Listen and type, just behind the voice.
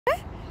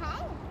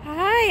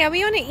Hi, are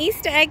we on an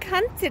Easter egg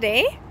hunt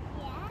today?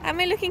 Yeah. And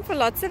we're looking for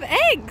lots of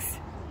eggs.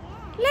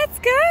 Yeah. Let's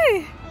go.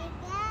 Yeah.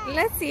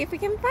 Let's see if we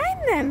can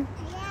find them.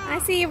 Yeah. I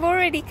see you've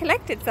already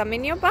collected some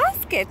in your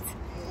basket.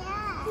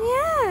 Yeah.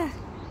 Yeah.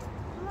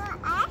 More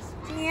eggs?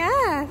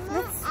 Yeah.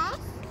 More eggs?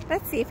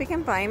 Let's see if we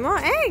can find more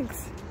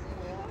eggs.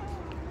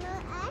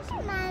 More eggs,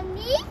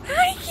 Mommy?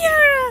 Hi,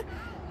 Kiara.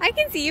 I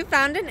can see you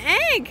found an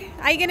egg.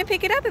 Are you going to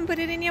pick it up and put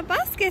it in your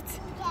basket?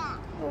 Yeah.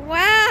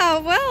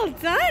 Wow, well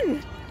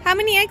done. How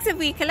many eggs have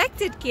we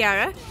collected,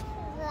 Kiara?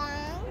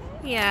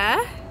 1, Yeah.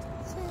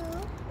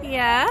 2,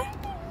 Yeah.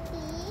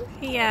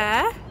 3,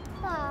 Yeah.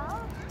 4,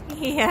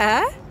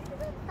 Yeah.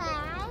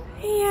 5,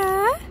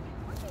 Yeah.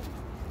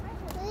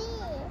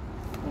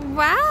 3.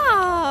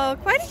 Wow,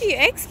 quite a few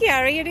eggs,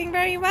 Kiara. You're doing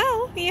very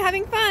well. Are you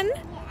having fun?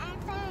 Yeah, I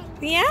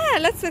found. Yeah,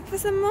 let's look for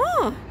some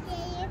more.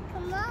 Yeah,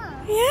 come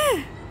on.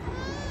 Yeah.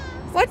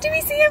 What do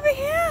we see over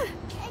here?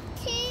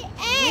 2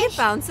 We eggs.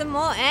 found some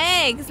more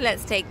eggs.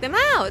 Let's take them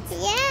out.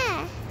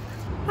 Yeah.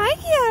 Hi,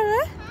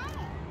 Kiara.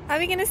 Are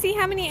we going to see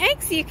how many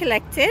eggs you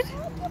collected?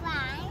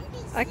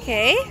 1.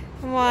 Okay.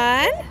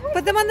 1.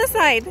 Put them on the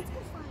side.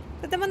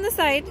 Put them on the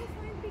side.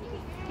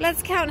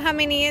 Let's count how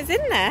many is in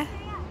there.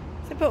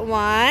 So put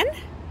 1.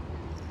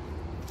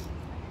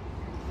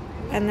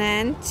 And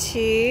then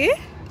 2.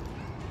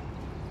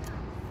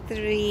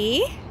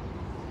 3.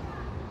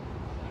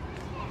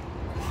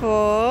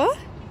 4.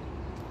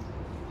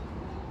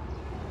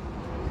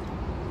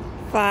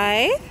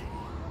 5.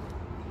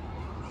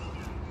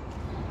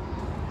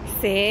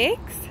 6.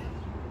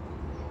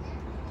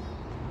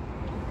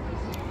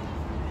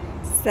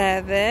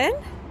 7.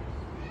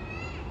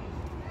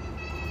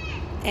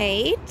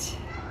 8.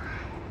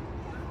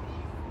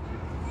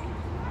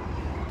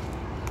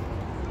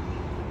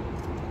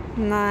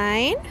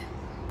 9.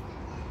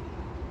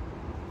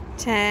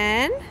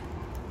 10.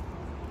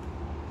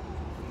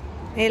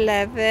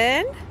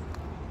 11.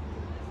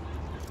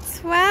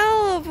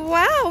 12.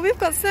 Wow, we've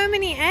got so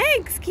many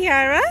eggs,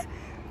 Kiara.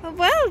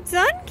 Well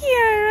done,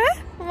 Kiara.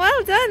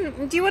 Well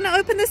done. Do you want to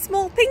open the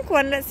small pink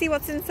one? Let's see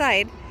what's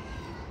inside.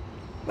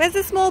 Where's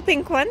the small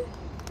pink one?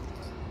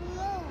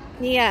 No.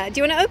 Yeah. Do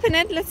you want to open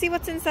it? Let's see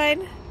what's inside.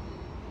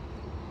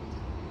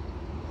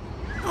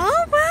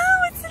 Oh,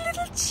 wow. It's a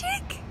little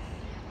chick.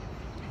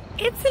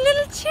 It's a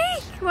little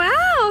chick.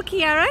 Wow,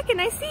 Kiara. Can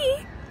I see?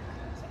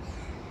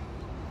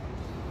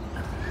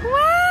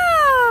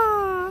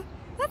 Wow.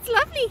 That's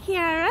lovely,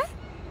 Kiara.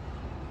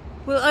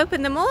 We'll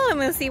open them all and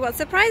we'll see what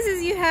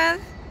surprises you have.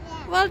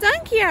 Yeah. Well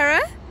done,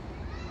 Kiara.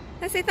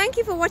 Let's say thank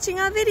you for watching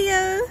our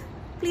video.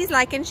 Please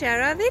like and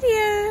share our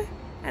video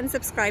and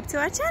subscribe to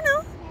our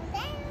channel.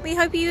 We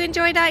hope you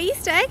enjoyed our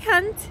Easter egg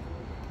hunt.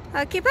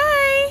 Okay,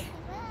 bye.